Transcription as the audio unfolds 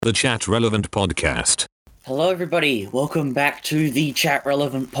The Chat Relevant Podcast. Hello, everybody. Welcome back to the Chat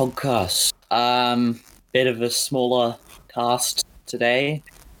Relevant Podcast. Bit of a smaller cast today.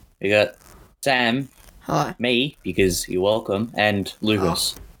 We got Sam. Hi. Me, because you're welcome, and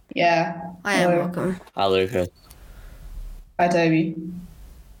Lucas. Yeah. I am welcome. Hi, Lucas. Hi, Toby.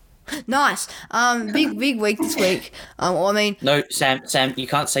 Nice. Big week this week. No, Sam, you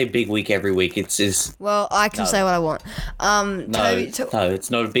can't say big week every week. Well, I can say what I want. No, it's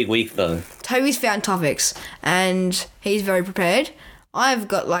not a big week though. Toby's found topics, and he's very prepared. I've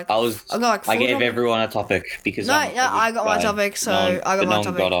got like I gave everyone a topic because I got my topic, so I got my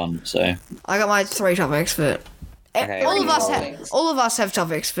topic. Got on, so I got my 3 topics, but okay, all of us have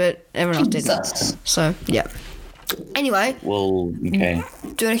topics, but everyone else didn't. So yeah. Anyway. Well, okay.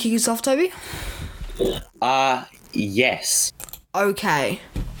 Do you want to kick us off, Toby? Yes. Okay.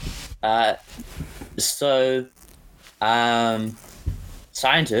 So,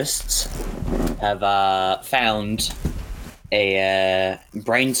 scientists have found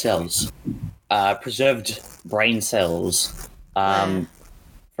brain cells, preserved brain cells, from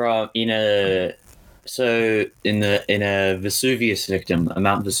in a Vesuvius victim, a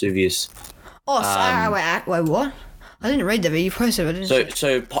Mount Vesuvius. Oh, wait, what? I didn't read that, but you posted it.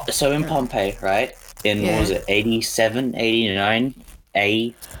 So in Pompeii, right? In what was it, 87, 89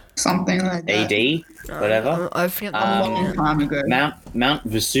 A? Something like that. AD, whatever. I forget. A long time ago. Mount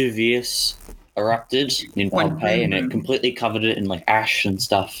Vesuvius erupted in Pompeii, and it completely covered it in like ash and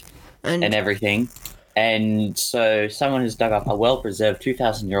stuff and everything. And so someone has dug up a well-preserved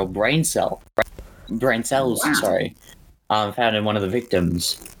 2,000-year-old brain cells. Found in one of the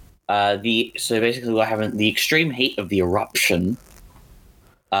victims. So basically what happened, the extreme heat of the eruption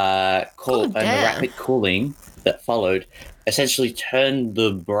and the rapid cooling that followed essentially turned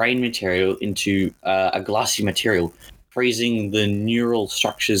the brain material into a glassy material, freezing the neural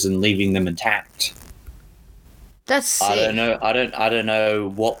structures and leaving them intact. That's sick. I don't know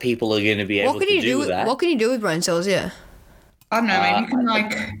what people are going to be able to do with that. What can you do with brain cells, yeah? I don't know, maybe you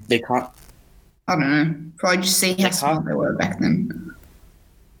can They can't... I don't know, probably just see how smart they were back then.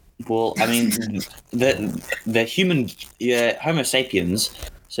 Well, I mean, the human, Homo sapiens,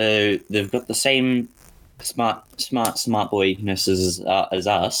 so they've got the same smart boyness as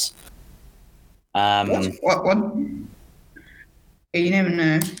us. What? You never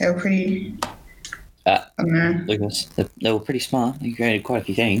know. They were pretty... I don't know. Lucas, they were pretty smart. They created quite a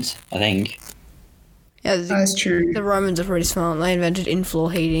few things, I think. Yeah, that's true. The Romans are pretty smart. They invented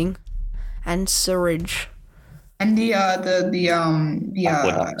in-floor heating and sewage. And the aqueducts.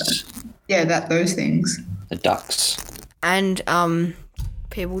 Those things. The ducks. And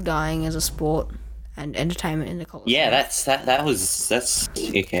people dying as a sport and entertainment in the college. Yeah, that's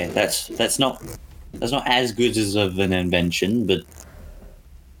okay. That's not as good as of an invention, but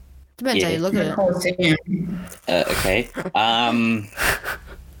depends how you look at it. Okay. I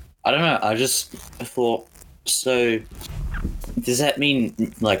don't know. I just thought. So, does that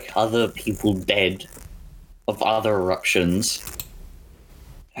mean like other people dead of other eruptions?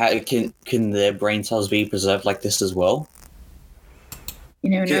 How can their brain cells be preserved like this as well?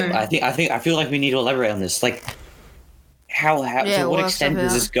 You never know. I feel like we need to elaborate on this. Like, how to what extent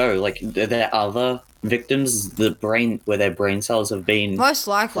does this go? Like, are there other victims where their brain cells have been most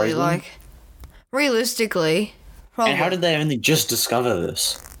likely frozen? Like realistically, probably. And how did they only just discover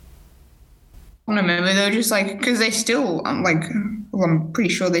this? I don't know, maybe they were just like, because they still, I'm pretty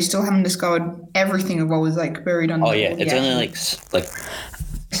sure they still haven't discovered everything of what was like buried under. Oh yeah, it's only like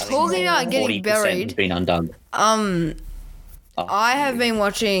talking about getting buried. Been undone. I have been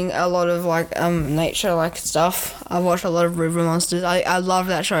watching a lot of nature stuff. I've watched a lot of River Monsters. I love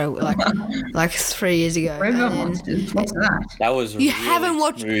that show like 3 years ago. River Monsters, what's that? That was haven't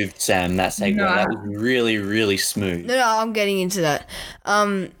watched smooth, Sam. That segue. No. That was really, really smooth. No, I'm getting into that.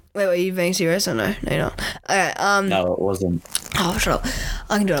 Wait, are you being serious or no? No, you're not. Okay, no, it wasn't. Oh, shut up.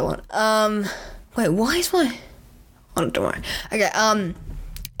 I can do what I want. Wait, why is my... Oh, don't worry. Okay,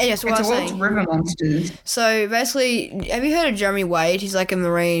 anyway, so what I was saying... River Monsters. So, basically, have you heard of Jeremy Wade? He's like a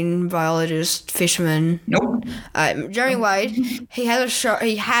marine biologist, fisherman. Nope. Jeremy Wade, he had a show,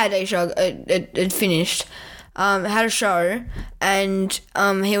 it finished. Had a show, and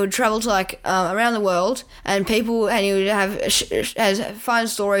he would travel to around the world, and he would find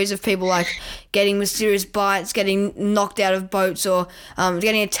stories of people getting mysterious bites, getting knocked out of boats, or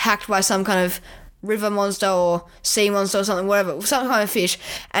getting attacked by some kind of river monster or sea monster or something, whatever, some kind of fish,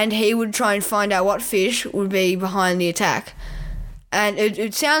 and he would try and find out what fish would be behind the attack. And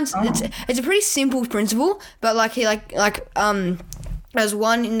it sounds it's a pretty simple principle, but There's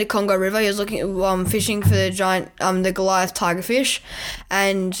one in the Congo River. He was looking, fishing for the giant, the Goliath tigerfish,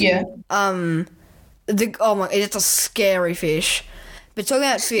 and it's a scary fish. But talking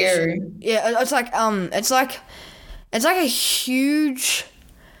about Scary. fish, yeah, it's like a huge.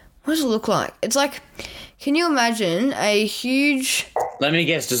 What does it look like? It's like, can you imagine a huge? Let me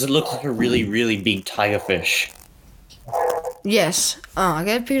guess. Does it look like a really, really big tiger fish? Yes. I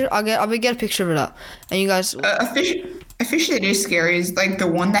get a picture. I'll get a picture of it up, and you guys. A fish that is scary is like the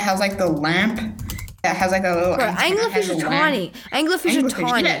one that has like the lamp. That has like a little. Bro, anglerfish are tiny. Anglerfish are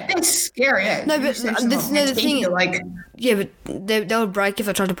tiny. Yeah, they're scary. Yeah. No, but the thing. Like, yeah, but they would break if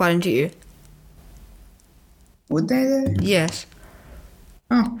I tried to bite into you. Would they though? Yes.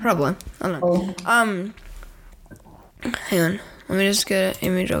 Oh. Probably. I don't know. Oh. Hang on. Let me just get an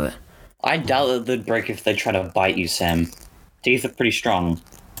image of it. I doubt that they'd break if they try to bite you, Sam. Teeth are pretty strong.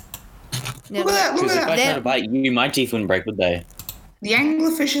 Yeah, Look at that! Look Because at if I that! tried to bite you, my teeth wouldn't break, would they? The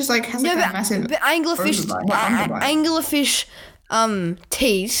anglerfish is like has like a massive. but anglerfish, underbite. anglerfish,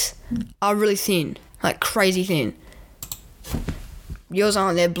 teeth are really thin, like crazy thin. Yours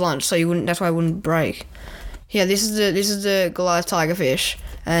aren't. They're blunt, so you wouldn't. That's why it wouldn't break. Yeah, this is the Goliath tigerfish,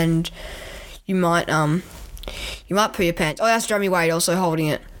 and you might poo your pants. Oh, that's Jeremy Wade also holding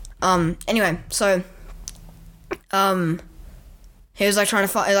it. Anyway, so he was like trying to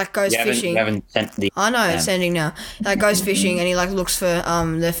find, like goes fishing. You haven't sent the. I know it's ending now. Like goes fishing and he like looks for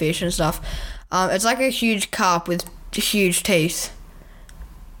the fish and stuff. It's like a huge carp with huge teeth.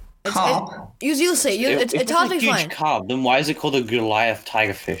 Carp. You'll see. It's hard to If it's a huge explain carp, then why is it called a Goliath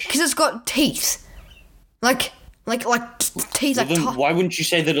tigerfish? because it's got teeth, like teeth. Well, Like then why wouldn't you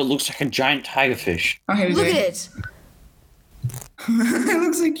say that it looks like a giant tigerfish? Oh, here we look go. at it. It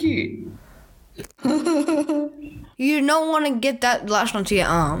looks so cute. You do not want to get that lashed onto your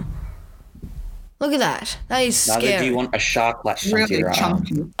arm. Look at that. That is Neither scary. do you want a shark lashed onto Really your arm.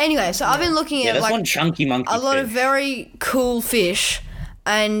 chunky. Anyway, so I've been looking Yeah, at that's like one chunky monkey a lot fish. of very cool fish,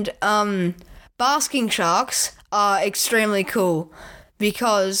 and basking sharks are extremely cool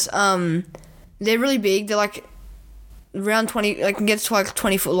because they're really big. They're like around 20, like can get to like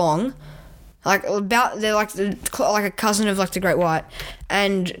 20 foot long. Like they're like a cousin of like the great white,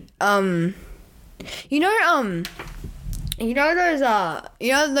 and you know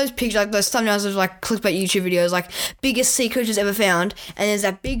those pictures, like those thumbnails of like clickbait YouTube videos, like biggest sea creatures ever found, and there's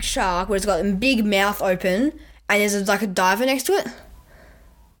that big shark where it's got a big mouth open, and there's like a diver next to it.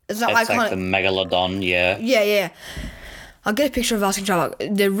 It's not That's like the megalodon, yeah. Yeah. I'll get a picture of basking shark.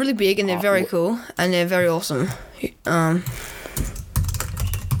 They're really big and they're very cool and they're very awesome. And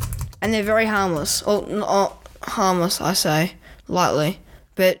they're very harmless. Or not harmless, I say lightly.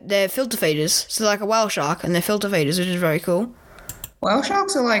 But they're filter feeders. So they're like a whale shark and they're filter feeders, which is very cool. Whale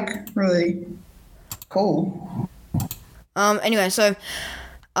sharks are like really cool. Anyway, so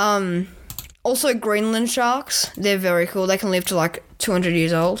also Greenland sharks, they're very cool. They can live to like 200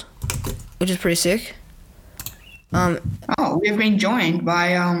 years old, which is pretty sick. Oh, we've been joined by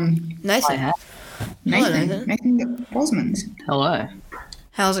Nathan. Nathan. Nathan Bosmans. Hello.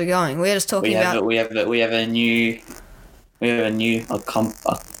 How's it going? We're just talking about We have a new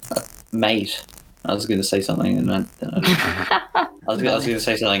mate. I was going to say something and then I was going to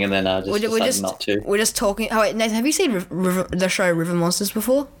say something and then I just decided not to. We're just talking. Oh wait, Nathan, have you seen the show River Monsters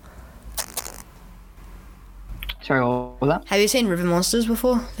before? Sorry, what was that? Have you seen River Monsters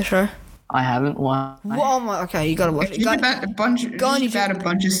before? The show. I haven't. Why? Oh my! Okay, you gotta watch it. It's just about a bunch. It's just about a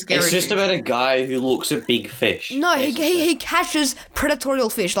bunch of scary. It's just about a guy who looks at big fish. No, he catches predatorial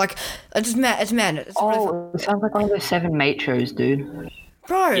fish. Like it's mad. It's mad. It's Oh, it sounds like one of those 7 mate shows, dude.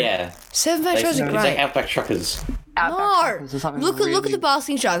 bro. Yeah. 7 mate shows are It's great. like Outback Truckers. Outback Truckers or No, something look at the really-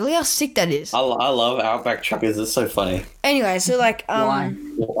 basking shark. Look how sick that is. I love Outback Truckers. It's so funny. Anyway, so like Why?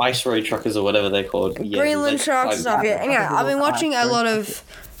 Or Ice Road Truckers or whatever they're called. Yeah, Greenland there's, sharks and stuff. Yeah. Anyway, Truckers I've been look watching a lot of.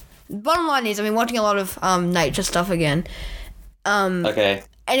 Bottom line is, I've been watching a lot of nature stuff again. Okay.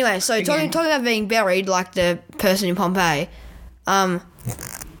 Anyway, so talking about being buried, like the person in Pompeii.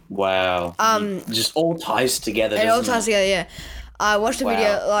 Wow. It just all ties together. It all doesn't ties together, yeah. I watched a Wow,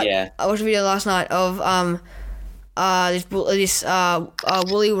 video yeah. I watched a video last night of this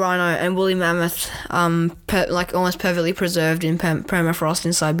woolly rhino and woolly mammoth like almost perfectly preserved in permafrost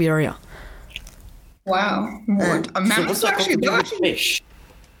in Siberia. Wow. What? A So mammoth? what's that got to do with fish?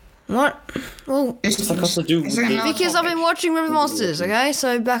 What? Well, What's that got to do with fish? because I've been watching River Monsters, okay?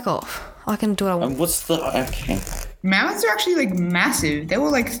 So back off. I can do what I want. And what's the... Okay. Mammoths are actually like massive. They were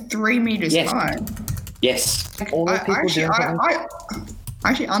like 3 meters Yes. high. Yes. Like, All the I people actually, doing something. I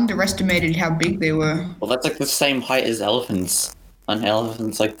actually underestimated how big they were. Well, that's like the same height as elephants. Aren't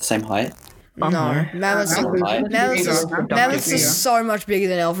elephants like the same height? No, mammoths. Mammoths are so much bigger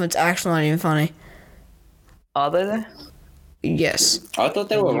than elephants. Actually, not even funny. Are they there? Yes. I thought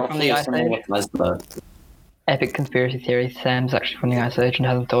they were You roughly from a the similar Ice size though. Epic conspiracy theory. Sam's actually from the Ice Age and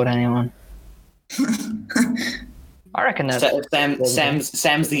hasn't told anyone. I reckon that's...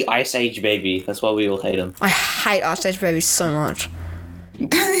 Sam's the Ice Age baby. That's why we all hate him. I hate Ice Age babies so much.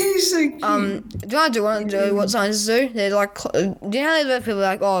 That is so cute. Do you want to do what scientists do? They're like, do you know how people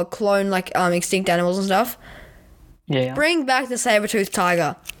like, clone like extinct animals and stuff? Yeah. Bring back the saber-toothed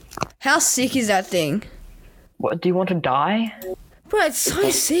tiger. How sick is that thing? What, do you want to die? Bro, it's so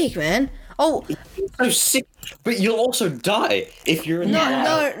sick, man. Oh, So sick, but you'll also die if you're in the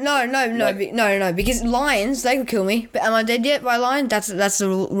wild. no, because lions, they could kill me. But am I dead yet by a lion? That's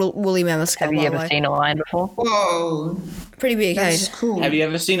the woolly mammoth skull, Have you by the ever way. seen a lion before? Whoa, Pretty big, hey? that's cool. Have you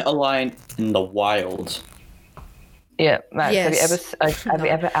ever seen a lion in the wild? Yeah, Max, Yes. have you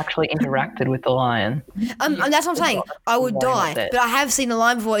ever actually interacted with the lion? And that's what I'm saying. I would Why not die, dead? but I have seen a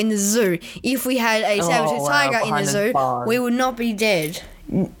lion before in the zoo. If we had a saber-toothed wow, tiger in the behind the zoo, barn. we would not be dead.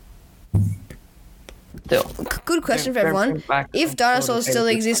 Still. Good question for Bring everyone. back If some dinosaurs sort of still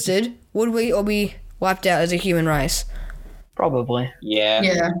saber-toothed existed, would we all be wiped out as a human race? Probably. Yeah.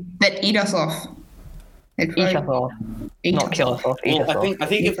 Yeah, that eat us off. They'd Eat us probably off. eat Not us kill off. us off. Eat Well, us off. I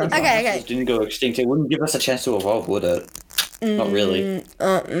think if the Okay. dinosaurs didn't go extinct, it wouldn't give us a chance to evolve, would it? Not really.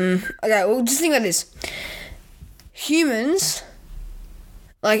 Okay, well, just think about this. Humans,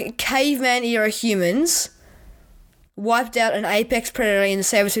 like caveman era humans, wiped out an apex predator in the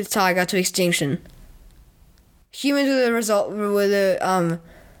saber-toothed tiger to extinction. Humans were the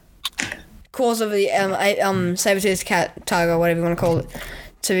cause of the saber-toothed tiger, whatever you want to call it,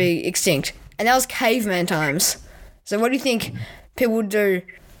 to be extinct. And that was caveman times. So what do you think people would do?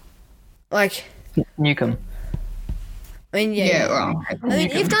 Like, Nuke 'em. I mean, Yeah, well, I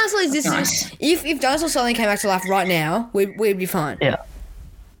mean, if dinosaurs existed, Nice. if dinosaurs suddenly came back to life right now, we'd be fine. Yeah.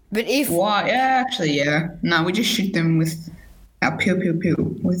 But if why? Yeah, actually, yeah. No, we just shoot them with our pew pew pew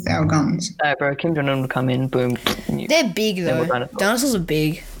with our guns. Bro, Kim Jong-un would come in, boom, nuke. they're big Then though, we're dinosaurs. dinosaurs are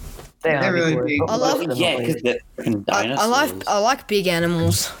big. They are They're really big. big. But I love- most of them Yeah, are big. because they're freaking I dinosaurs. like big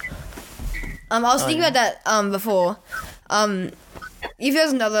animals. I was thinking about that before. If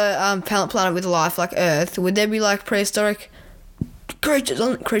there's another planet with life like Earth, would there be like prehistoric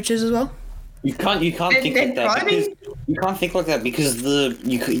creatures as well? You can't think like that because you can't think like that because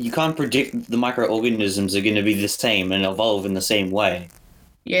you can't predict the microorganisms are going to be the same and evolve in the same way.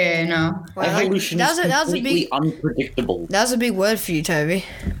 Yeah, no. Wow, Evolution that is was a completely big unpredictable. that was a big word for you, Toby.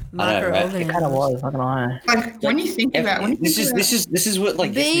 I know, right? It kind of was, not gonna lie. Like when you think about This is what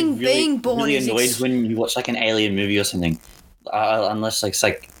like gets me Being born really is annoyed when you watch like an alien movie or something, unless like it's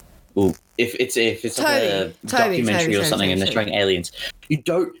like, well, if it's like a documentary or something and they're showing aliens,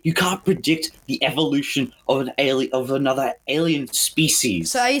 you can't predict the evolution of another alien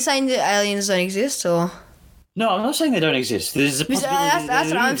species. So are you saying that aliens don't exist, or? No, I'm not saying they don't exist. There's a Because possibility that's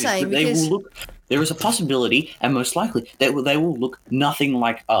they what do I'm exist, saying, but they because- will look. There is a possibility, and most likely they will look nothing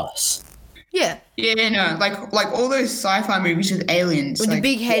like us. Yeah, yeah, no, like all those sci-fi movies with aliens, with the like,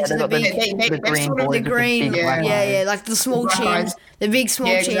 big heads Yeah, and the they big, got they the green sort of boys the with green, big black yeah, eyes. like the small Black chin, eyes. the big small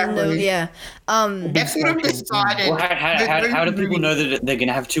Yeah, chin, exactly. yeah. they've sort of decided. Well, how do people know that they're going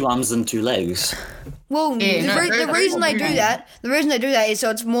to have 2 arms and 2 legs? Well, Yeah, no, the they're reason they do really- that, is so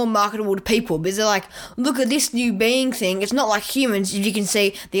it's more marketable to people because they're like, look at this new being thing. It's not like humans. You can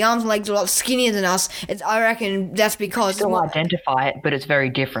see the arms and legs are a lot skinnier than us. I reckon that's because it's Still more, identify it, but it's very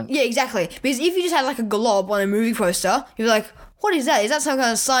different. yeah, exactly. Because if you just had like a glob on a movie poster, you'd be like, what is that? Is that some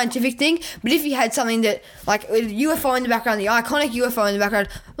kind of scientific thing? But if you had something that, like a UFO in the background, the iconic UFO in the background,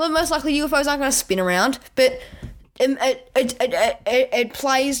 well, most likely UFOs aren't going to spin around, but it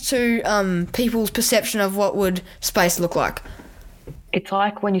plays to people's perception of what would space look like. It's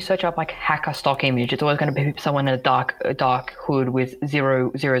like when you search up like hacker stock image, it's always going to be someone in a dark hood with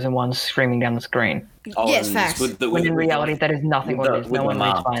zeros and ones screaming down the screen. Yes, and facts. When in reality, that is nothing with what the- it is. with No the one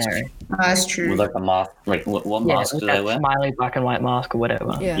reads mask. binary. That's true. With like a mask, like what Yeah, mask with do they that wear? smiley black and white mask or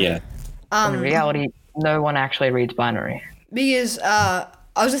whatever. Yeah. Yeah. When in reality, no one actually reads binary. Because I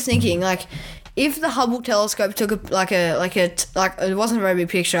was just thinking, like, if the Hubble telescope took it wasn't a very big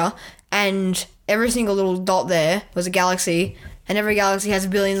picture, and every single little dot there was a galaxy, and every galaxy has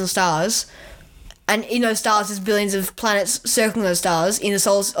billions of stars, and in those stars there's billions of planets circling those stars in the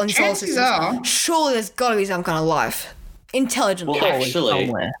solar Chances system. are. Surely there's got to be some kind of life, intelligent Well, life.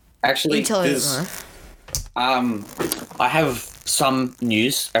 Somewhere. actually, Intelligent there's life. I have some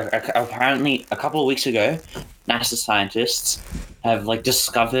news. Apparently, a couple of weeks ago, NASA scientists have like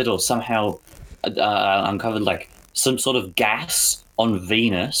discovered or somehow uncovered like some sort of gas on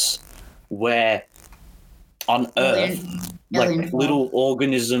Venus where on Earth, alien like little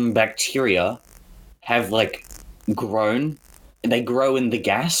organism bacteria have like grown. They grow in the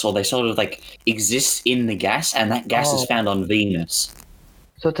gas, or they sort of like exist in the gas, and that gas is found on Venus.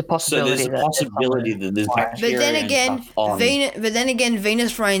 So it's a So possibility. there's a possibility that there's bacteria and stuff on. But then again,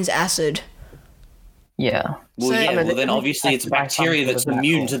 Venus rains acid. Yeah. Well, So- yeah. I Well, mean, then obviously it's bacteria that's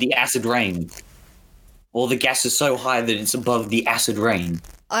immune to the acid rain. Or the gas is so high that it's above the acid rain.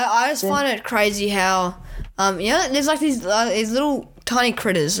 I just find it crazy how, there's like these little tiny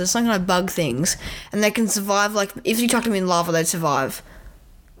critters, there's some kind of bug things, and they can survive, like, if you chuck them in lava, they'd survive.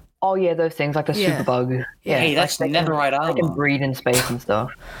 Oh yeah, those things like the Yeah. superbug. Yeah, Hey, that's they can- netherite They can armor. breed in space and stuff.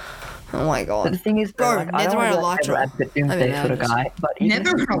 Oh my But the god. thing is, Bro, though, like, I don't netherite want to elytra. advocate doomsday sort of madness. guy, but even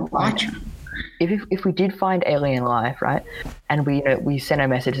Never heard of Elytra. if we did find alien life, right, and we send a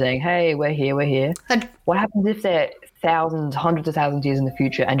message saying, "Hey, we're here," And- what happens if they're thousands, hundreds of thousands of years in the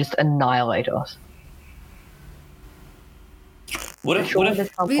future and just annihilate us? What if Surely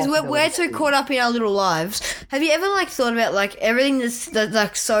there's some Because we're possibility so that- caught up in our little lives. Have you ever like thought about like everything that's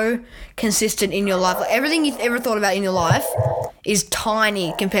like so consistent in your life? Like everything you've ever thought about in your life is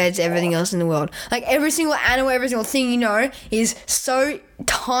tiny compared to everything else in the world. Like every single animal, every single thing you know is so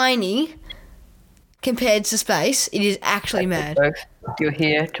tiny compared to space. It is actually mad. Folks, you're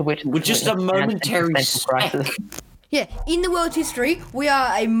here to witness With just a momentary speck. Yeah, in the world's history, we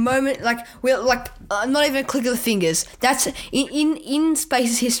are a moment we're like not even a click of the fingers. That's in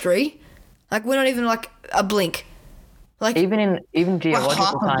space's history. Like we're not even like a blink. Like Even geological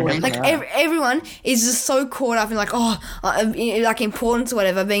half a time. blink. like everyone is just so caught up in like like importance or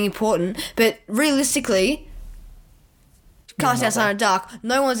whatever being important, but realistically, cast outside of dark,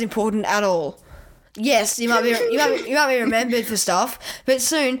 no one's important at all. Yes, you might be remembered for stuff, but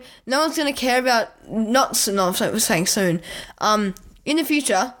soon no one's gonna care about. I'm saying soon. In the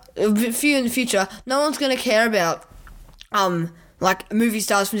future, a few in the future, no one's gonna care about like movie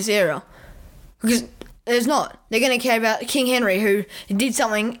stars from this era because there's not. They're gonna care about King Henry, who did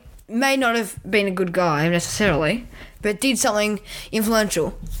something, may not have been a good guy necessarily, but did something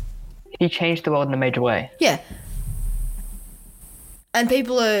influential. He changed the world in a major way. Yeah. And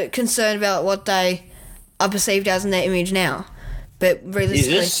people are concerned about what they are perceived as in their image now. But Is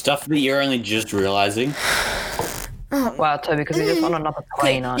realistically... this stuff that you're only just realizing? Wow, Toby, because you're just on another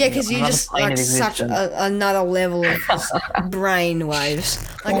plane, aren't you? Yeah, because you're Another just plane like of such existence. another level of brain waves.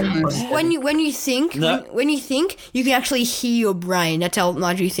 Like when you think, No. when you think, you can actually hear your brain. That's how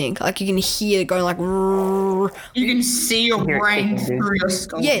much you think. Like you can hear it going like. You can see your Hear it brain kicking, dude. through your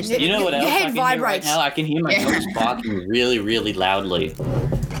skull. Yeah, You know what Your else head I can hear right vibrates. now? I can hear my dogs barking really, really loudly.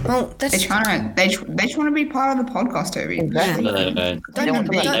 Well, that's They trying to be part of the podcast, Toby. Exactly. No. They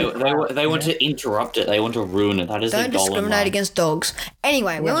want don't to interrupt it. They want to ruin it. That is their goal in discriminate life. against dogs.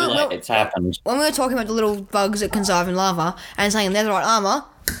 Anyway, It's happened. when we were talking about the little bugs that can survive in lava and saying netherite armor,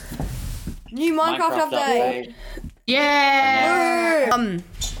 new Minecraft update. Yeah.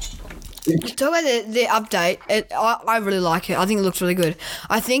 Talk about the update. I really like it. I think it looks really good.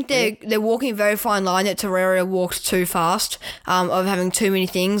 I think they're walking a very fine line that Terraria walked too fast. Of having too many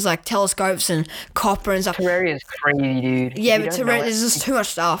things like telescopes and copper and stuff. Terraria is crazy, dude. Yeah, If you but don't know Terraria, it- there's just too much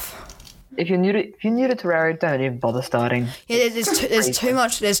stuff. If you're new to Terraria, don't even bother starting. Yeah, there's too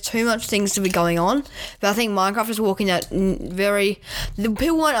much. There's too much things to be going on. But I think Minecraft is walking that very. The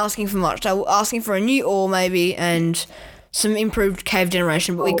people weren't asking for much. They were asking for a new ore maybe and some improved cave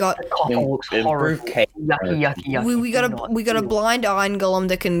generation. But we got The copper looks Improved horrible. cave. Yucky. we got a blind iron golem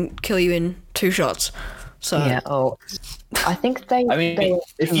that can kill you in 2 shots. So Yeah. Oh, I think they. I mean, they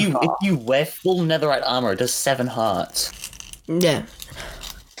if you wear full netherite armor, it does 7 hearts. yeah.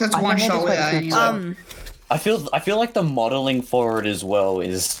 That's I one think shot they with just that. went I feel like the modeling for it as well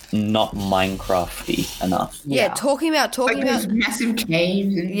is not Minecrafty enough. Yeah, Yeah. talking Like about. those massive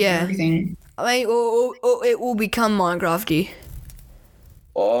caves and Yeah. everything. I mean, or it will become Minecrafty.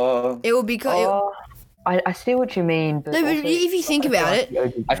 Oh, It will become. Oh, I see what you mean. But No, but also- if you think about it,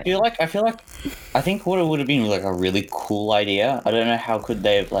 I think what it would have been like a really cool idea. I don't know how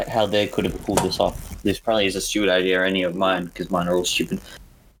they could have pulled this off. This probably is a stupid idea, any of mine, because mine are all stupid.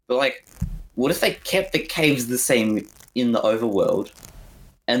 But like, what if they kept the caves the same in the overworld,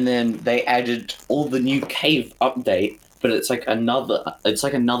 and then they added all the new cave update, but it's like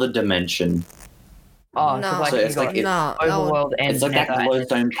another dimension. Oh, No. so like So you it's got like it- no, overworld and It's like that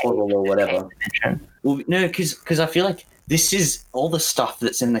glowstone portal or whatever. dimension. Well, no, because I feel like this is all the stuff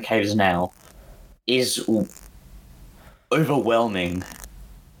that's in the caves now is overwhelming.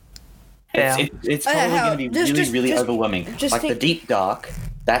 Yeah. It's Oh, yeah, probably how- going to be just- really just- overwhelming. just Like think- the deep dark,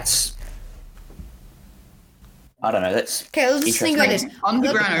 that's I don't know. That's Okay, let's just think about this.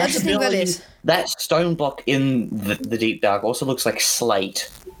 Underground Let's just think about this. That stone block in the deep dark also looks like slate.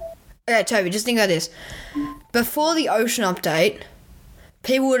 Okay, Toby, just think about this. Before the ocean update,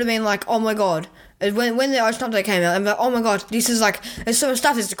 people would have been like, "Oh my god!" When the ocean update came out, I'm like, "Oh my god, this is like there's so much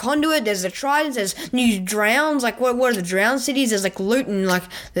stuff. There's the conduit, there's the tridents, there's new drowns. Like what are the drown cities? There's like loot and like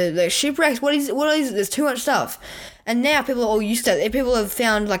the shipwrecks. What are these? There's too much stuff." And now people are all used to it. People have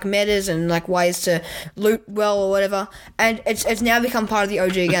found like metas and like ways to loot well or whatever, and it's now become part of the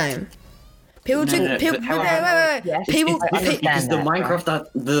OG game. People took people. Wait. Yes, People. I understand Because the that, Minecraft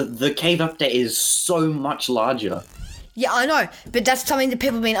the cave update is so much larger. Yeah, I know, but that's something that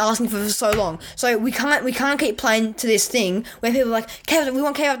people have been asking for so long. So we can't keep playing to this thing where people are like, cave update, we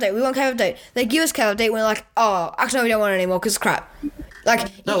want cave update. They give us cave update, we're like, oh, actually no, we don't want it anymore because it's crap.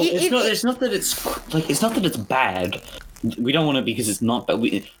 Like, No, it's not that it's bad. We don't want it because it's not, but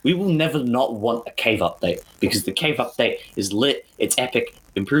we will never not want a cave update because the cave update is lit, it's epic.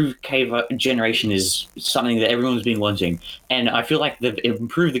 Improved cave generation is something that everyone's been wanting, and I feel like they've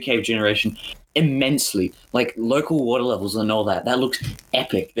improved the cave generation immensely. Like local water levels and all that looks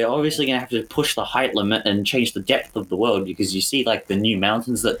epic. They're obviously gonna have to push the height limit and change the depth of the world because you see like the new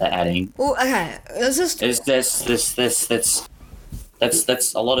mountains that they're adding. well, okay, let's just.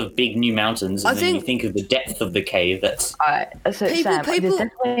 That's a lot of big new mountains, and I then you think- think of the depth of the cave. That's So People- Sam, people- there's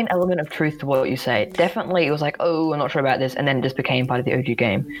definitely an element of truth to what you say. Definitely, it was like, oh, I'm not sure about this, and then it just became part of the OG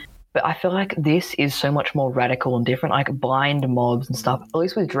game. But I feel like this is so much more radical and different. Like blind mobs and stuff. At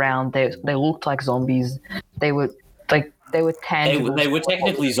least with Drown, they looked like zombies. They were tangible. they were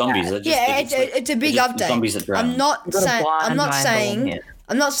technically zombies. They're just, Yeah, they're just like- it's a big they're just update. Zombies that drown. I'm not got a saying. blind guy going here.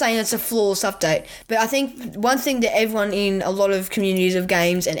 I'm not saying it's a flawless update, but I think one thing that everyone in a lot of communities of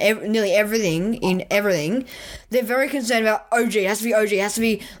games and nearly everything in everything, they're very concerned about OG. It has to be OG. It has to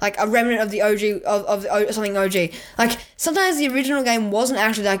be like a remnant of the OG of something OG. Like sometimes the original game wasn't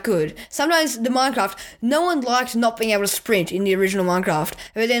actually that good. Sometimes the Minecraft, no one liked not being able to sprint in the original Minecraft.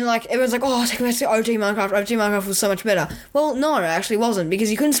 But then like everyone's like, oh, take me back to OG Minecraft. OG Minecraft was so much better. Well, no, it actually wasn't because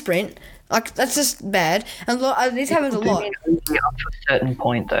you couldn't sprint. Like that's just bad, and this happens a lot. Up to a certain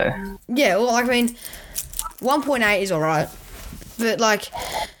point, though. Yeah, well, I mean, 1.8 is alright, but like,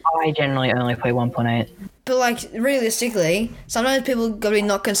 I generally only play 1.8. but like realistically, sometimes people gotta be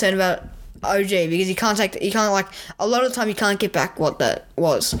not concerned about OG because you can't like a lot of the time you can't get back what that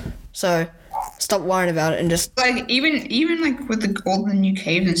was. So stop worrying about it and just Like even like with all the new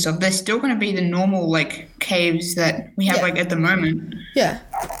caves and stuff, they're still going to be the normal like caves that we have Yeah. like at the moment. yeah.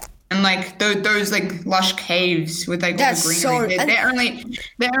 And like those like lush caves with like all That's the so- greenery, and-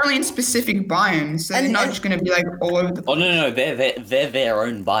 they're only in specific biomes, so they're And- not and- just going to be like all over the. Oh no, they're their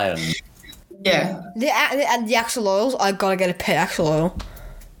own biome. Yeah, The axle oils, I gotta get a pet axle oil.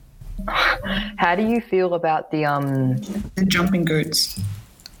 How do you feel about the the jumping goats.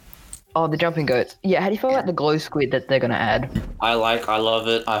 the jumping goats? Yeah, how do you feel about the glow squid that they're gonna add? I love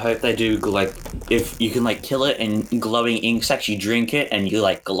it. I hope they do like if you can like kill it and glowing ink sacs, you drink it and you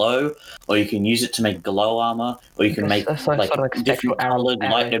like glow, or you can use it to make glow armor, or you can make So- sort of like different spectral arrow- colored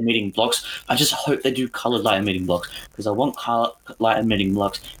light emitting blocks. I just hope they do colored light emitting blocks because I want color light emitting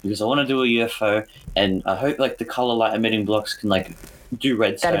blocks because I want to do a UFO, and I hope like the color light emitting blocks can like do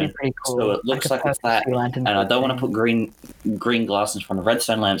redstone. That'd be pretty cool. So it looks a like it's perfect that, sea lantern and I don't want to thing. put green glass in front of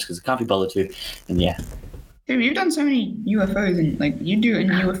redstone lamps because I can't be bothered to. And yeah. Dude, you've done so many UFOs and like you do a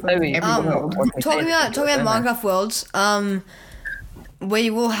UFO Oh, in yeah. every world. Talking about Minecraft worlds, we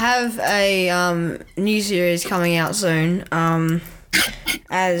will have a new series coming out soon.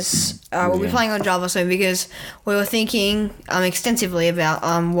 As we'll be playing on Java soon because we were thinking extensively about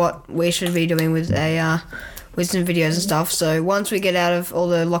what we should be doing with with some videos and stuff. So once we get out of all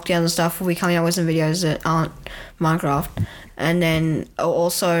the lockdowns and stuff, we'll be coming out with some videos that aren't Minecraft, and then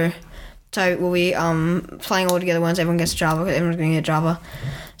also. So we'll be playing all together once everyone gets Java. Everyone's going to get Java,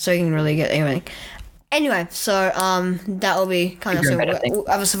 so you can really get everything. Anyway, so that will be kind of so we'll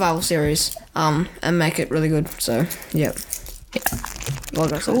have a survival series and make it really good. So yeah.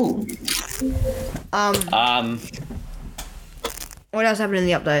 What else? Cool. What else happened in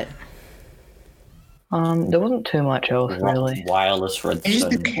the update? There wasn't too much else really. Wireless redstone. It's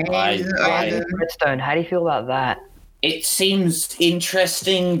just the caves. Redstone, how do you feel about that? It seems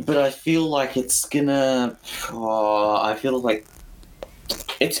interesting, but I feel like it's gonna. I feel like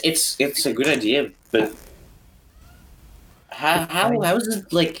it's a good idea, but how is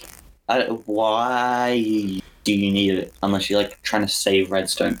it like? Why do you need it unless you're like trying to save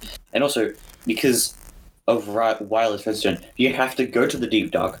redstone? And also because of wireless redstone, you have to go to the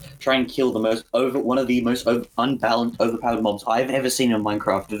deep dark, try and kill one of the most unbalanced, overpowered mobs I've ever seen in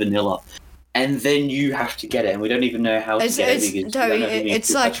Minecraft vanilla. and then you have to get it, and we don't even know how to get it because Toby, we don't know if you need it's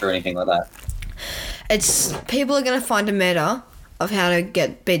to like- touch or anything like that. It's people are gonna find a meta of how to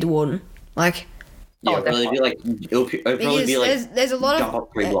beat the warden. Like, Yeah, it'll probably be like it'll probably because be like there's a lot jump up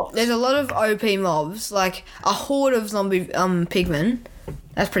 3 blocks. there's a lot of OP mobs, like a horde of zombie pigmen.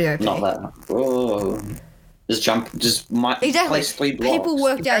 That's pretty OP. Not that. Whoa. Just jump. Just Exactly. place 3 blocks. People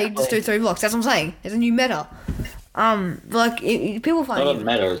worked out you just do 3 blocks. That's what I'm saying. It's a new meta. People find Not a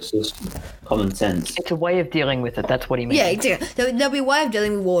matter. It's just common sense. It's a way of dealing with it. That's what he means. Yeah, exactly. There'll be a way of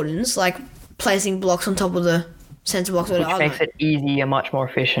dealing with wardens, like placing blocks on top of the sensor box. Which makes it easier, much more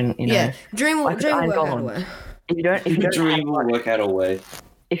efficient. You know. Yeah, Dream will Like work Iron out a Golem. way. If you don't Dream will work out a way.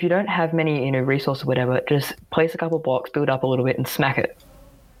 if you don't have many, resources or whatever, just place a couple blocks, build up a little bit, and smack it.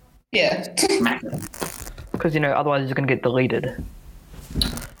 Yeah. Because otherwise you're gonna get deleted.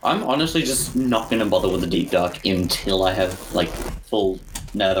 I'm honestly just not going to bother with the Deep Dark until I have like full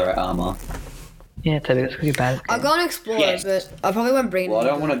nether armor. Yeah, it's because you're bad. at the I'll game. go and explore Yes. it, but I probably won't bring it. Well, I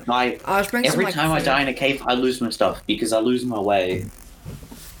don't want to die. I was bringing Every some, time I die in a cave, I lose my stuff because I lose my way.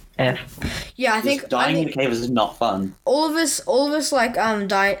 Yeah, I think Just dying in a cave is not fun. all of us like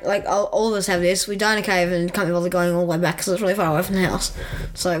die, like all of us have this. We die in a cave and can't be bothered going all the way back because it's really far away from the house.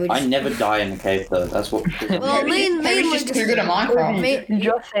 So we I just, never die in the cave though. That's what. well, me and Maybe Lucas- just too good at Minecraft. You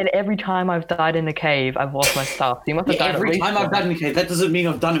just said every time I've died in a cave, I've lost my stuff. You must have died at Every least time I've once. died in a cave, that doesn't mean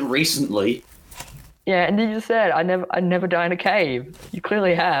I've done it recently. Yeah, and you just said I never die in a cave. You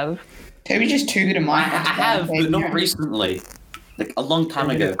clearly have. Toby's just too good at I Minecraft. have, but not recently. Like a long time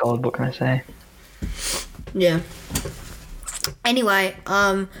ago. God, what can I say? yeah. Anyway,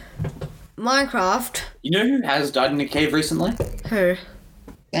 Minecraft. You know who has died in a cave recently? Who?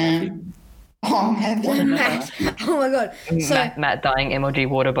 Sam. Oh, man. Matt. Oh my god. So Matt dying MLG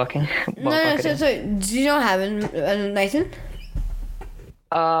water bucking. no, so do you not have it, Nathan?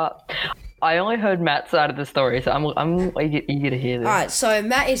 I only heard Matt's side of the story, so I'm eager to hear this. All right. So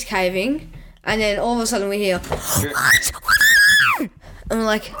Matt is caving, and then all of a sudden we hear. I'm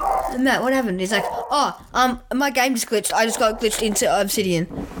like, Matt, what happened? He's like, my game just glitched. I just got glitched into Obsidian.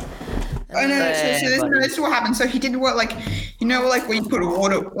 Oh no! So this is what happened. So he did what, like, like when you put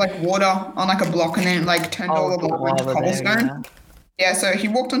water on like a block and then like turned all the block into cobblestone. Yeah. So he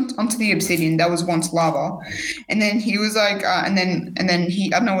walked onto the obsidian that was once lava, and then he was like, and then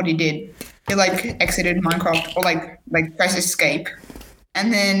he I don't know what he did. He like exited Minecraft or like press escape,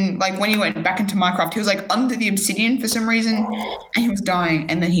 and then like when he went back into Minecraft, he was like under the obsidian for some reason, and he was dying,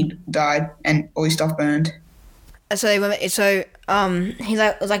 and then he died, and all his stuff burned. So he was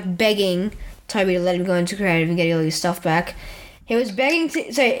like begging Toby to let him go into creative and get all his stuff back. He was begging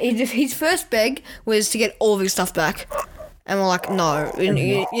his first beg was to get all of his stuff back, and we're like, no,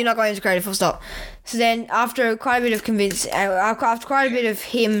 you're not going into creative, full stop. So then after quite a bit of after quite a bit of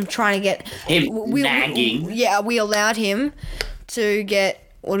him trying to get nagging. we allowed him to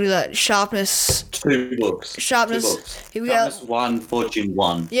get sharpness. 2 books. Sharpness. 2 books. Here we Sharpness go. 1, fortune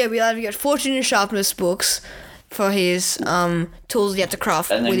 1. Yeah, we allowed him to get fortune and sharpness books for his tools he had to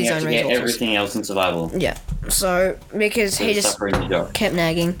craft And then with you his have own to get resources. everything else in survival. Yeah. So because he just Suffer in the dark. kept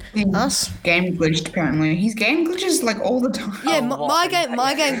nagging us. Game glitched apparently. His game glitches like all the time. Yeah, my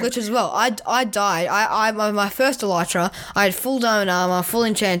game glitched as well. I died. My first elytra. I had full diamond armor, full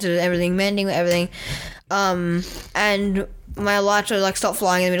enchanted everything, mending everything, and my elytra stopped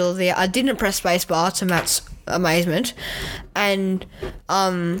flying in the middle of the air. I didn't press spacebar to Matt's amazement, and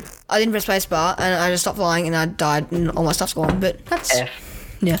I didn't press spacebar, and I just stopped flying, and I died, and all my stuff's gone. But that's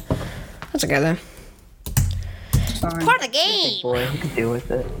yeah, that's okay though. Fine. Part of the game. Boy, you can deal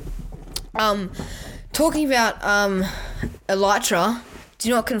with it. Talking about elytra, do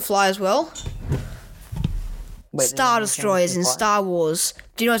you know what can fly as well? Wait, Star there's Destroyers in what? Star Wars.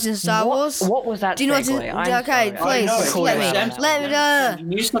 Do you know what's in Star Wars? What was that? Do you know what's in? segue? I'm Okay, sorry. please know, let me. Sam, Let me know.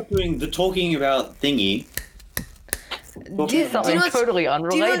 Can you stop doing the talking about thingy? Do you Something know what's- totally Do you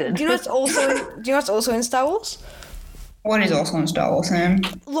unrelated. know what's also? Do you know what's also in Star Wars? What is also in Star Wars, Sam?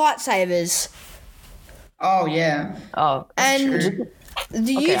 Lightsabers. Oh yeah. Oh, And true.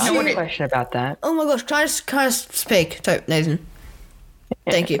 the Okay, I have a YouTube. question about that. Oh my gosh! Can I speak, Nathan?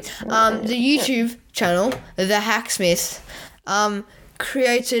 Thank you. The YouTube channel, The Hacksmith,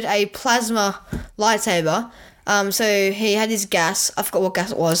 created a plasma lightsaber. So he had this gas. I forgot what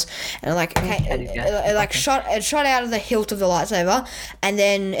gas it was, and it shot out of the hilt of the lightsaber, and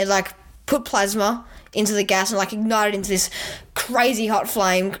then it put plasma into the gas and ignited into this crazy hot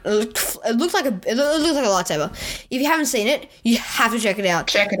flame. It looks like a lightsaber. If you haven't seen it, you have to check it out.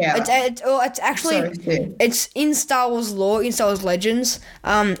 Check it out. It's actually it's in Star Wars lore, in Star Wars Legends.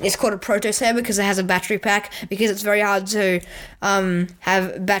 It's called a proto saber because it has a battery pack, because it's very hard to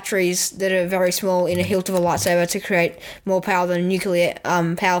have batteries that are very small in a hilt of a lightsaber to create more power than a nuclear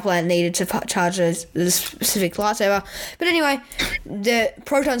power plant needed to charge the specific lightsaber. But anyway, the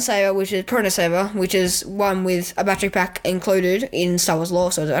proto saber, which is one with a battery pack included in Star Wars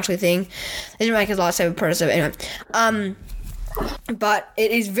lore, so it's actually a thing. They didn't make a lightsaber proto saber anyway. But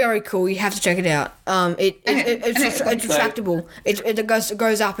it is very cool. You have to check it out. It's retractable. It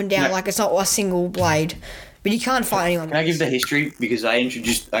goes up and down, like it's not a single blade. But you can't fight anyone. Can I give the history? Because I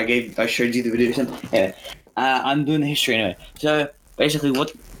showed you the video. Yeah. I'm doing the history anyway. So basically,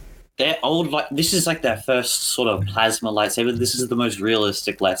 this is like their first sort of plasma lightsaber. This is the most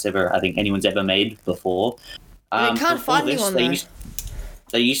realistic lightsaber I think anyone's ever made before. They can't fight anyone though.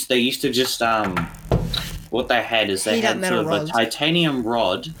 They used to just what they had is they had sort of a titanium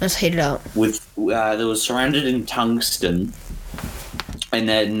rod. Let's heat it up. With that was surrounded in tungsten, and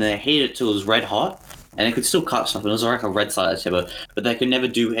then they heated it till it was red hot, and it could still cut stuff. It was like a red lightsaber, but they could never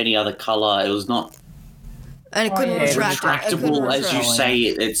do any other color. It was not. And it couldn't retract. Retractable, as you say.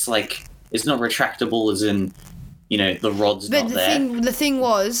 It's like it's not retractable, as in, the rod's not there. But the thing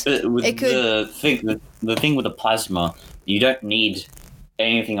was, it could. The thing with the plasma, you don't need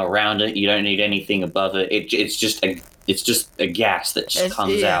anything around it. You don't need anything above it. It's just a gas that just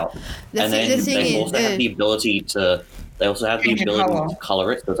comes out. And then they also have the ability to. They also have the ability to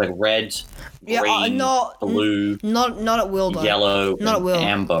color it. So it's like red, green, blue. Not at will though. Yellow, not at will.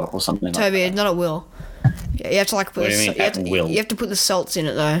 Amber or something. Toby, like that. not at will. You have to you have to put the salts in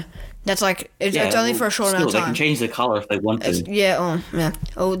it though. That's like it's only for a short amount of time. They can change the color if they want to.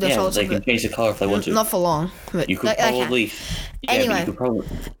 Salts. They can change the color if they want to. Not for long. But you could probably. Anyway, you could probably.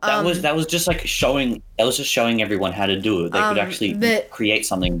 That was just like showing. That was just showing everyone how to do it. They could actually create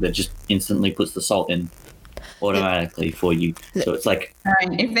something that just instantly puts the salt in automatically for you. So it's like.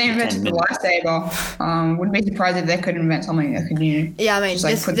 If they invented the lightsaber, wouldn't be surprised if they could invent something that could Yeah, I mean,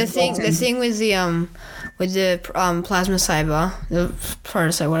 the thing with the plasma saber, the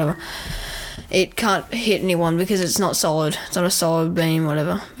proto saber, whatever, it can't hit anyone because it's not solid. It's not a solid beam,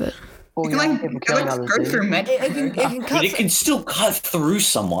 whatever. But it can go through metal. It can still cut through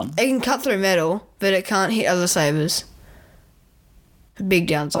someone. It can cut through metal, but it can't hit other sabers. Big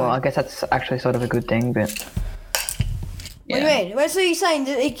downside. Well, I guess that's actually sort of a good thing, but. What do you mean? Wait, so you're saying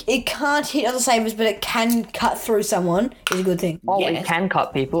that it can't hit other sabers, but it can cut through someone is a good thing? Oh, yes. It can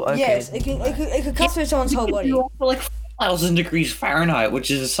cut people? Okay. Yes, it could cut through someone's whole body. Like 1,000 degrees Fahrenheit,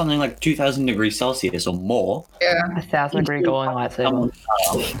 which is something like 2,000 degrees Celsius or more. Yeah. 1,000-degree glowing lightsaber.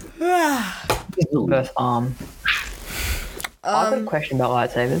 Versus arm. I've got a question about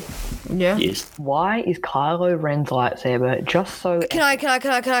lightsabers. Yeah. Yes. Why is Kylo Ren's lightsaber just so? Can I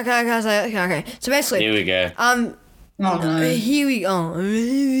say? Okay. So basically, here we go. Here we go.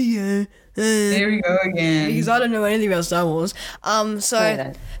 There we go again. Because I don't know anything about Star Wars.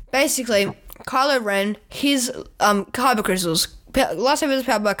 So basically, Kylo Ren, his kyber crystals. Lightsabers are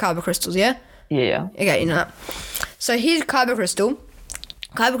powered by kyber crystals. Yeah. Yeah. Okay, you know that. So here's kyber crystal.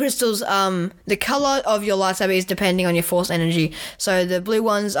 Kyber crystals, the color of your lightsaber is depending on your force energy. So the blue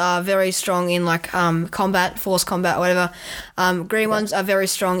ones are very strong in like combat, force combat, whatever. Green ones are very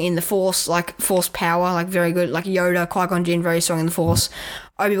strong in the force, like force power, like very good. Like Yoda, Qui-Gon Jinn, very strong in the force.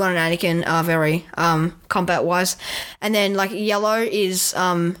 Obi-Wan and Anakin are very combat wise. And then like yellow is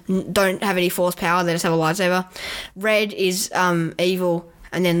don't have any force power, they just have a lightsaber. Red is evil,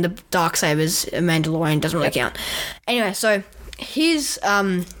 and then the dark sabers, Mandalorian, doesn't really count. Anyway, so his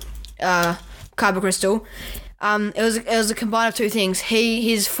kyber crystal, it was a combine of two things.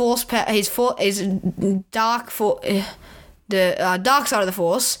 The dark side of the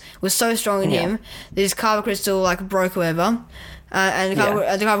force was so strong in him that his kyber crystal like broke or whatever. And the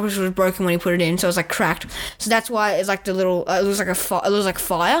kyber crystal was broken when he put it in, so it was like cracked. So that's why it's like the little. It looks like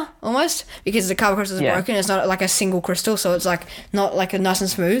fire almost, because the kyber crystal is broken. It's not like a single crystal, so it's like not like a nice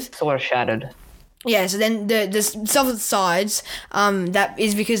and smooth. Sort of shattered. Yeah, so then the stuff at the sides, that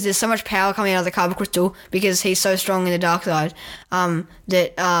is because there's so much power coming out of the kyber crystal because he's so strong in the dark side,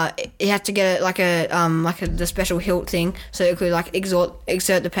 that he had to get the special hilt thing so it could like exert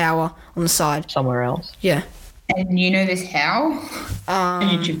the power on the side somewhere else. Yeah. And you know this how?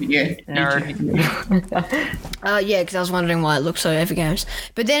 YouTube video. Nerd. Yeah, because I was wondering why it looked so Epic Games.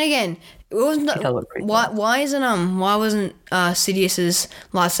 But then again, it wasn't. Why wasn't Sidious's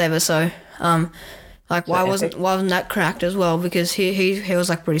lightsaber so why wasn't that cracked as well? Because he was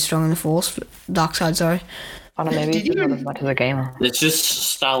like pretty strong in the force, dark side. Sorry. I don't know, maybe it's not as much as a gamer. It's just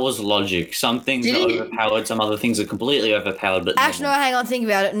Star Wars logic. Some things are overpowered, some other things are completely overpowered. But Actually, no, hang on, think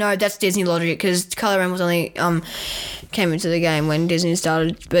about it. No, that's Disney logic because Kylo Ren was only came into the game when Disney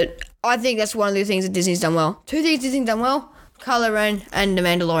started. But I think that's one of the things that Disney's done well. Two things Disney's done well: Kylo Ren and The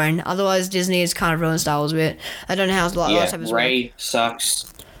Mandalorian. Otherwise, Disney has kind of ruined Star Wars a bit. I don't know how lightsabers Rey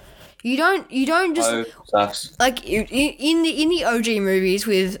sucks. You don't just Poe sucks. like in the OG movies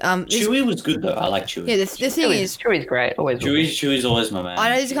with Chewie was good though. I like Chewie. Yeah, the thing is, Chewie's great. Always. Chewie's always my man. I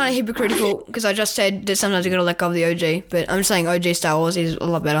know this is kind of hypocritical because I just said that sometimes you gotta let go of the OG, but I'm saying OG Star Wars is a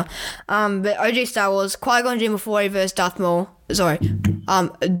lot better. But OG Star Wars, Qui-Gon Jinn before he versed Darth Maul. Sorry,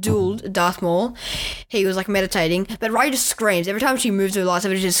 dueled Darth Maul. He was like meditating, but Rey just screams every time she moves her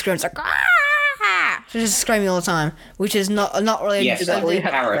lightsaber. She just screams like. She's just screaming all the time, which is not really yes,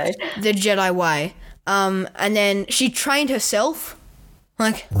 the Jedi way. And then she trained herself.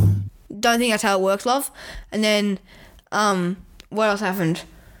 Like, don't think that's how it works, love. And then, what else happened?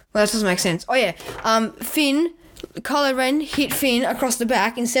 What else doesn't make sense? Oh yeah, Kylo Ren hit Finn across the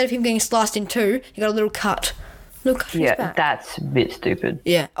back. Instead of him getting sliced in two, he got a little cut. Look, yeah, that's a bit stupid.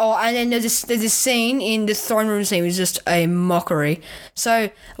 Yeah. Oh, and then there's this scene in the throne room scene was just a mockery.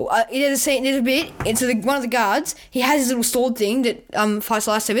 So there's a scene, there's a bit. It's one of the guards. He has his little sword thing that fights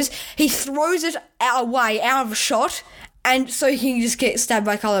lightsabers. He throws it away out of a shot, and so he can just get stabbed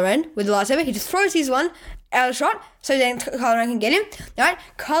by Kylo Ren with the lightsaber. He just throws his one out of shot, so then Kylo Ren can get him. Right?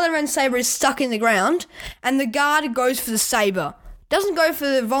 Kylo Ren's saber is stuck in the ground, and the guard goes for the saber. Doesn't go for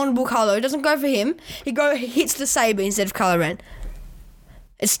the vulnerable Kylo, doesn't go for him. He hits the saber instead of Kylo Ren.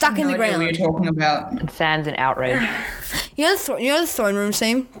 It's stuck in the ground. What you're talking about? And Sans in outrage. You know the throne room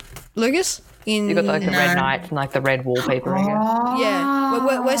scene, Lucas? You got like the red knights and like the red wallpaper, I guess. Yeah,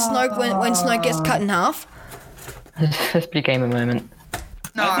 where Snoke when Snoke gets cut in half. That's a pretty gamer moment.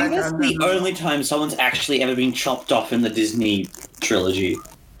 No, I think that's the only time someone's actually ever been chopped off in the Disney trilogy.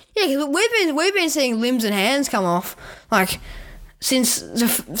 Yeah, because we've been seeing limbs and hands come off like since the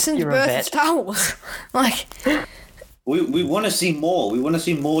birth of Star Wars. Like we want to see more. We want to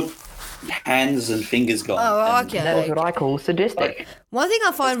see more hands and fingers gone. Oh, okay. That's what I call sadistic. One thing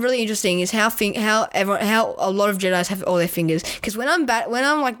I find really interesting is how a lot of Jedi's have all their fingers. Because when I'm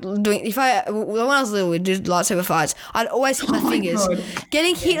like doing when I was little, we did lightsaber fights. I'd always hit my fingers. God.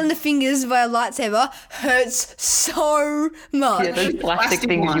 Getting hit on the fingers by a lightsaber hurts so much. Yeah, those plastic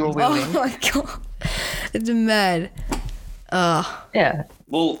things you were wielding. Oh my god, it's mad. Yeah.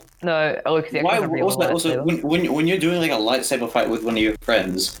 Well, no. why? Also, when you're doing like a lightsaber fight with one of your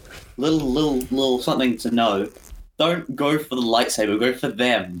friends, little something to know. Don't go for the lightsaber. Go for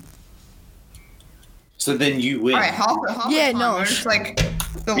them. So then you win. All right, half the time, no. it's like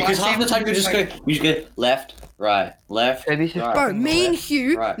the Because half the time you just go left, right, left. Maybe right. Bro, me and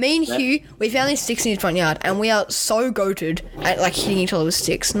Hugh, Right. Hugh, we found these sticks in his front yard, and we are so goated at like hitting each other with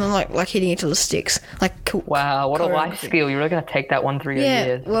sticks, and like hitting each other with sticks, like cool. Wow, what a life skill! You're really gonna take that one through your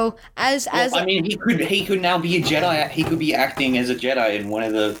years. Well, as I mean, he could now be a Jedi. He could be acting as a Jedi in one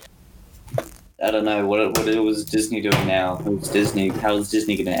of the. I don't know what it was Disney doing now. How is Disney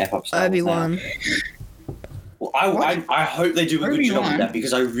going to f up Star Wars Obi-Wan. now? Well, I hope they do a good job with that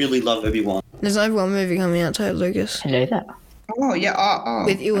because I really love Obi-Wan. There's an Obi-Wan movie coming out too, Lucas. You know that? Oh yeah.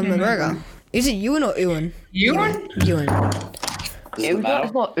 With Ewan McGregor. Is it Ewan or Ewan? Ewan? Ewan.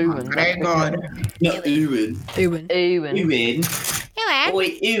 It's not Ewan. Thank God. Not Ewan. Ewan. Ewan. Ewan.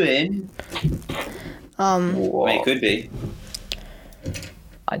 Oi, Ewan. I mean, it could be.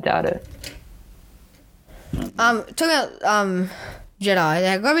 I doubt it. Talking about Jedi,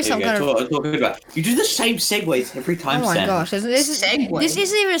 there gotta be some kind of. Talk about. You do the same segues every time. Oh my Sam. gosh! This isn't even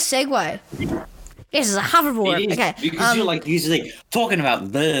a segue. This is a hoverboard. It is, okay. Because you're like usually talking about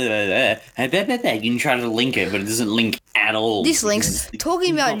and you try to link it, but it doesn't link at all. This links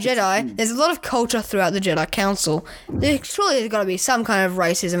talking about Jedi. There's a lot of culture throughout the Jedi Council. Surely there's got to be some kind of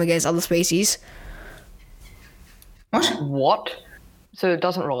racism against other species. What? So it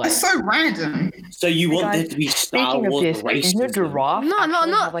doesn't relate. That's so random. So you want there to be Star Wars racism? No giraffe. No, I'm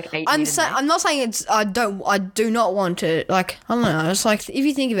not. Like I'm not saying it's. I do not want to. Like I don't know. It's like if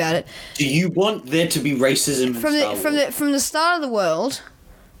you think about it. Do you want there to be racism in Star Wars? From the start of the world,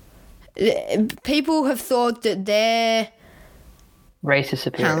 people have thought that their race is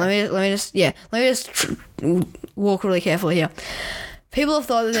superior. let me just walk really carefully here. People have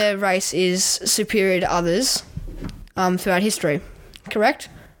thought that their race is superior to others, throughout history. Correct?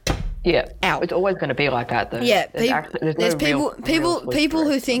 Yeah. Ow. It's always going to be like that, though. Yeah. There's people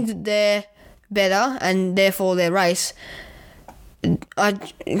who think that they're better and therefore their race.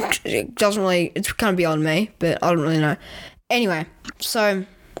 It doesn't really. It's kind of beyond me, but I don't really know. Anyway, so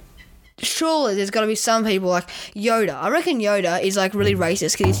surely there's got to be some people like Yoda. I reckon Yoda is like really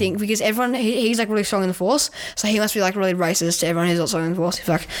racist because everyone he's like really strong in the Force, so he must be like really racist to everyone who's not strong in the Force. He's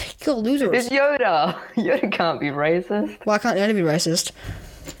like, you're losers. It's Yoda. Yoda can't be racist Why can't Yoda be racist?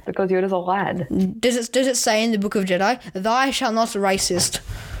 because Yoda's a lad. Does it say in the Book of Jedi, "Thou shalt not racist"?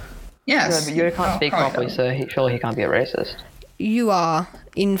 Yes. No, but Yoda can't speak properly, so surely he can't be a racist. You are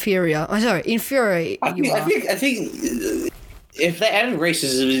inferior. I'm sorry, inferior. I think if they added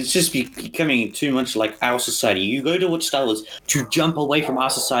racism, it's just becoming too much like our society. You go to watch Star Wars to jump away from our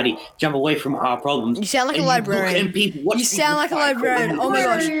society, jump away from our problems. You sound like a librarian. You sound like a librarian. Oh my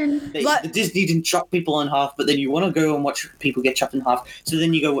gosh. Disney didn't chop people in half, but then you want to go and watch people get chopped in half. So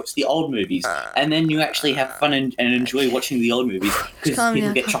then you go watch the old movies, and then you actually have fun and enjoy watching the old movies because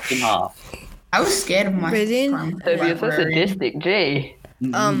people get chopped in half. I was scared of my. Toby, you're so sadistic. Gee.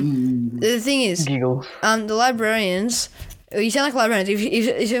 The thing is, Giggles. the librarians. You sound like librarians.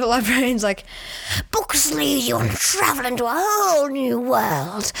 If a librarian's like, books lead you on travel into a whole new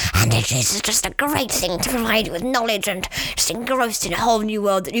world, and it is just a great thing to provide you with knowledge and just engrossed in a whole new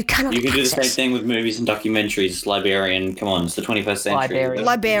world that you cannot You can do the access. same thing with movies and documentaries. Librarian, come on, it's the 21st century.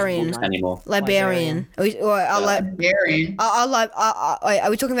 Librarian. Anymore. Librarian. Are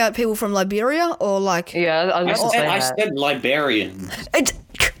we talking about people from Liberia or like? Yeah, I was about to say I that. said librarian. It's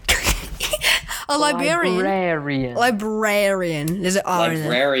a librarian. Librarian. There's an R in there.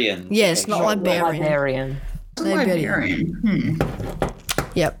 Librarian. Yes, not librarian. Librarian.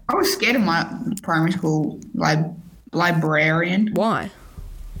 Yep. I was scared of my primary school librarian. Why?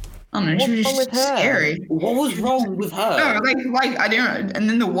 I don't know. She was wrong just with her? scary. What was wrong with her? No, like I didn't. And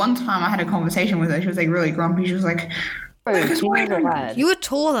then the one time I had a conversation with her, she was like really grumpy. She was like, Oh, he's a lad. You were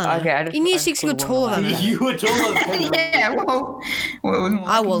taller than her. Okay, I just- In year I 6, you were just taller than her. You were taller than her. "Yeah, well it was more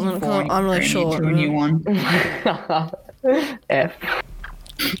I like wasn't, before I'm really you short. to a new one." F.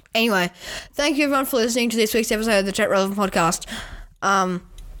 Anyway, thank you everyone for listening to this week's episode of the Chat Relevant Podcast.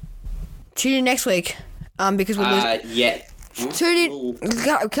 Tune in next week. Because we're losing. Yeah. Tune in.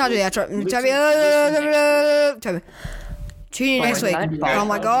 Can't do the outro. Toby. Tune in next week. Oh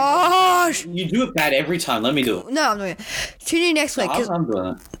my gosh. You do it bad every time. Let me do it. No, I'm doing it. Tune in next week. I'm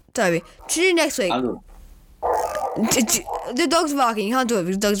doing it. Toby, tune in next week. I'm doing it. The dog's barking. You can't do it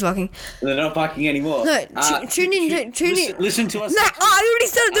because the dog's barking. They're not barking anymore. No, tune in. Listen to us. No, I already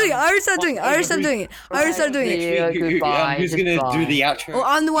started doing it. I already started doing it. Yeah, goodbye. Who's gonna do the outro? Well,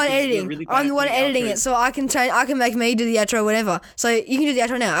 I'm the one Because you're editing. really bad I'm the one at editing outros. it, so I can make me do the outro, whatever. So you can do the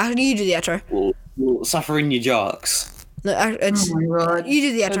outro now. Actually, you do the outro. We'll suffer in your jocks. No, it's Oh my god. you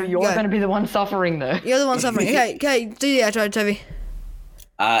do the outro. You're Go. going to be the one suffering, though. You're the one suffering. Okay, do the outro, Toby.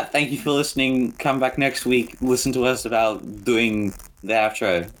 Thank you for listening. Come back next week. Listen to us about doing the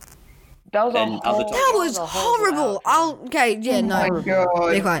outro. That was And other That was horrible. No. Oh my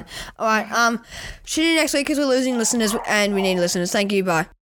god. Be quiet. All right. Tune in next week because we're losing listeners and we need listeners. Thank you. Bye.